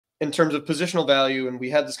in terms of positional value, and we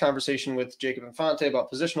had this conversation with Jacob Infante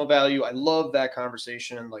about positional value. I love that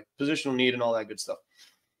conversation and like positional need and all that good stuff.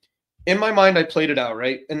 In my mind, I played it out,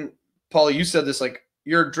 right? And Paulie, you said this, like,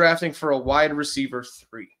 you're drafting for a wide receiver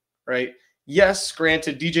 3, right? Yes,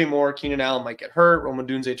 granted, DJ Moore, Keenan Allen might get hurt. Rome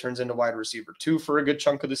Odunze turns into wide receiver 2 for a good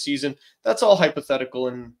chunk of the season. That's all hypothetical.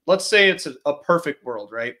 And let's say it's a perfect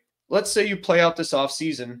world, right? Let's say you play out this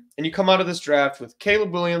offseason and you come out of this draft with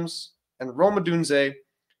Caleb Williams and Rome Odunze,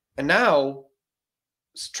 and now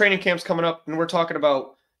training camp's coming up and we're talking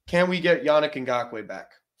about, can we get Yannick Ngakoue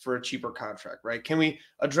back for a cheaper contract, right? Can we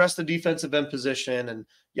address the defensive end position and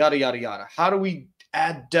yada, yada, yada? How do we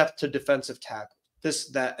add depth to defensive tackle? This,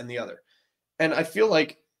 that, and the other. And I feel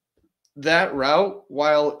like that route,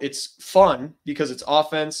 while it's fun because it's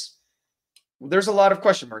offense, there's a lot of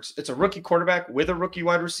question marks. It's a rookie quarterback with a rookie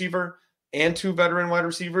wide receiver and 2 veteran wide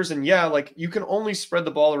receivers. And yeah, like you can only spread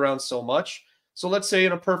the ball around so much. So let's say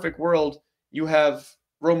in a perfect world, you have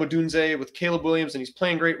Rome Odunze with Caleb Williams and he's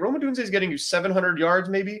playing great. Rome Odunze is getting you 700 yards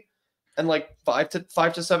maybe and like 5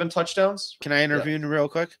 to 7 touchdowns. Can I intervene real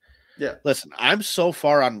quick? Yeah. Listen, I'm so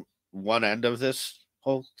far on one end of this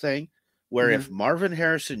whole thing where if Marvin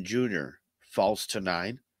Harrison Jr. falls to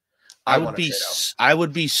 9, I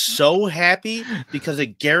would be so happy because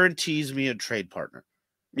it guarantees me a trade partner.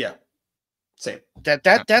 Yeah. Same.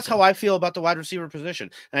 That's how I feel about the wide receiver position.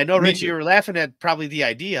 And I know, Richie, you were laughing at probably the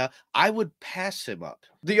idea. I would pass him up.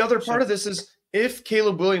 The other part of this is if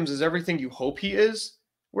Caleb Williams is everything you hope he is,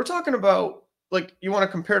 we're talking about, like, you want to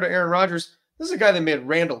compare to Aaron Rodgers. This is a guy that made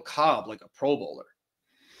Randall Cobb like a Pro Bowler.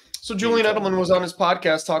 So Julian Edelman was on his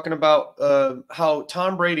podcast talking about how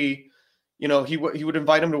Tom Brady, you know, he would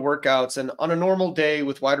invite him to workouts. And on a normal day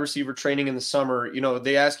with wide receiver training in the summer, you know,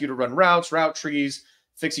 they ask you to run routes, route trees,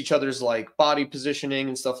 fix each other's like body positioning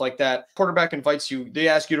and stuff like that. Quarterback invites you, they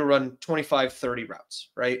ask you to run 25, 30 routes,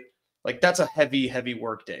 right? Like that's a heavy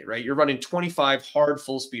work day, right? You're running 25 hard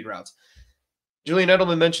full speed routes. Julian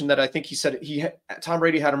Edelman mentioned that I think he said Tom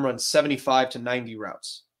Brady had him run 75 to 90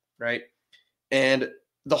 routes, right? And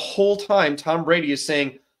the whole time Tom Brady is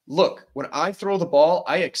saying, look, when I throw the ball,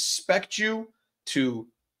 I expect you to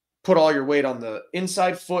put all your weight on the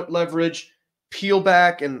inside foot leverage, peel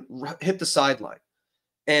back and hit the sideline.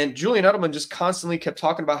 And Julian Edelman just constantly kept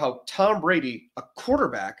talking about how Tom Brady, a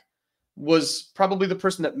quarterback, was probably the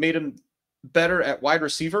person that made him better at wide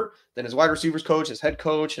receiver than his wide receivers coach, his head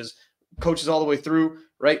coach, his coaches all the way through,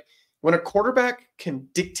 right? When a quarterback can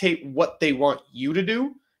dictate what they want you to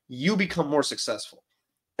do, you become more successful.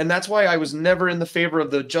 And that's why I was never in the favor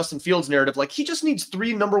of the Justin Fields narrative. Like, he just needs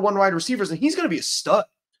 3 number 1 wide receivers and he's going to be a stud.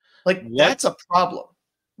 Like, that's a problem.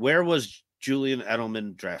 Where was Julian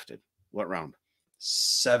Edelman drafted? What round?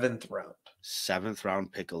 7th round. 7th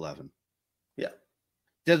round, pick 11. Yeah.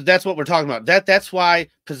 That's what we're talking about. That's why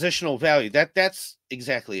positional value. That's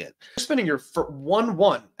exactly it. You're spending your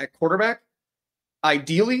 1-1 at quarterback.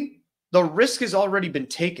 Ideally, the risk has already been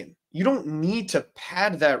taken. You don't need to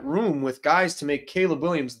pad that room with guys to make Caleb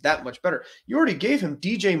Williams that much better. You already gave him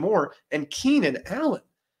DJ Moore and Keenan Allen.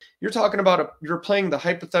 You're talking about you're playing the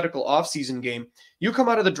hypothetical offseason game. You come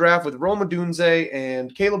out of the draft with Rome Odunze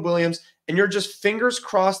and Caleb Williams, and you're just fingers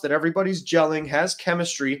crossed that everybody's gelling, has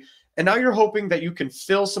chemistry, and now you're hoping that you can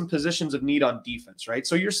fill some positions of need on defense, right?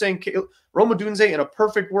 So you're saying Rome Odunze in a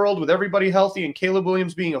perfect world with everybody healthy and Caleb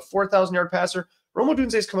Williams being a 4,000-yard passer, Rome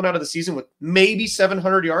Odunze is coming out of the season with maybe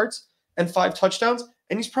 700 yards and 5 touchdowns,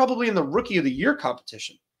 and he's probably in the Rookie of the Year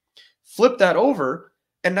competition. Flip that over,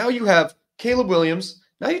 and now you have Caleb Williams.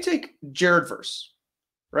 Now you take Jared Verse,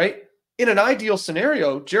 right? In an ideal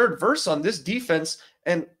scenario, Jared Verse on this defense,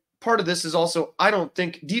 and part of this is also, I don't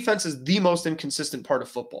think defense is the most inconsistent part of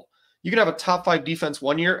football. You can have a top 5 defense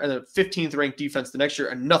one year and a 15th ranked defense the next year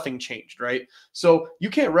and nothing changed, right? So you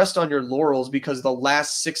can't rest on your laurels because the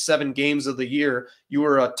last 6-7 games of the year, you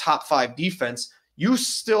were a top 5 defense. You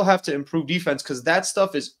still have to improve defense because that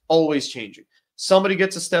stuff is always changing. Somebody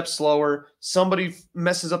gets a step slower. Somebody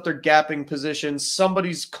messes up their gapping positions.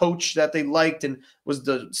 Somebody's coach that they liked and was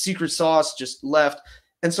the secret sauce just left.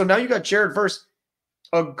 And so now you got Jared Verse.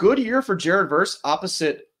 A good year for Jared Verse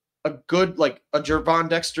opposite a good, like a Jervon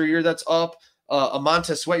Dexter year that's up, a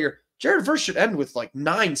Montez Sweat year. Jared Verse should end with like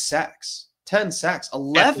 9 sacks, 10 sacks,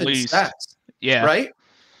 11 sacks. Yeah. Right?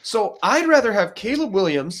 So I'd rather have Caleb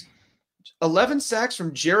Williams, 11 sacks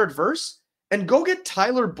from Jared Verse, and go get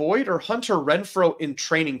Tyler Boyd or Hunter Renfrow in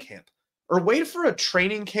training camp, or wait for a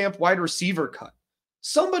training camp wide receiver cut.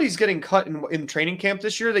 Somebody's getting cut in training camp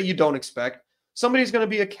this year that you don't expect. Somebody's going to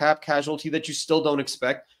be a cap casualty that you still don't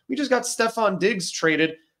expect. We just got Stephon Diggs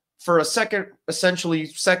traded for a essentially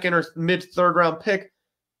second or mid 3rd round pick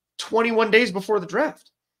 21 days before the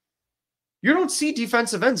draft. You don't see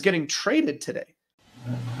defensive ends getting traded today.